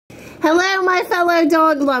Hello, my fellow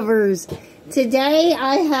dog lovers. Today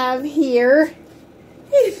I have here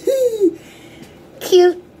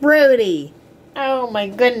cute Brody. Oh my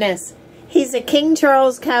goodness. He's a King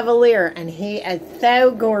Charles Cavalier and he is so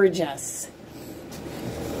gorgeous.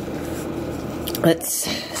 Let's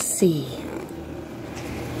see.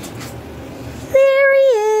 There he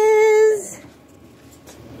is.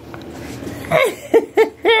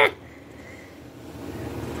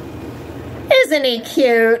 Isn't he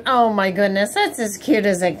cute? Oh my goodness, that's as cute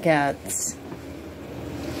as it gets.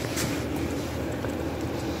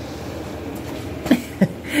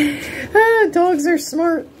 Dogs are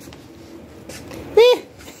smart.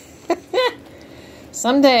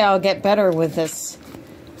 Someday I'll get better with this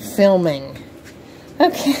filming.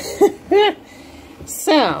 Okay.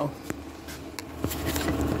 So.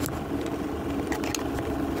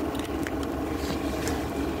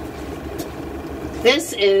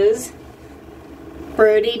 This is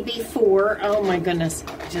Brody before. Oh my goodness.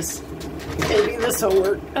 Just maybe this will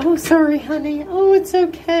work. Oh, sorry, honey. Oh, it's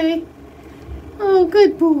okay. Oh,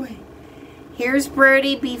 good boy. Here's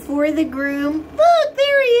Brody before the groom. Look,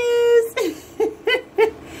 there he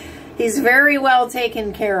is. He's very well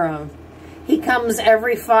taken care of. He comes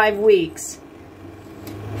every 5 weeks.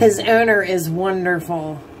 His owner is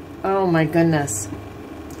wonderful. Oh my goodness.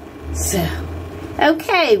 So,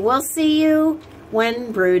 okay, we'll see you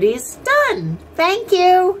when Brody's done. Thank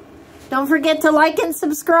you. Don't forget to like and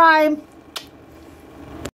subscribe.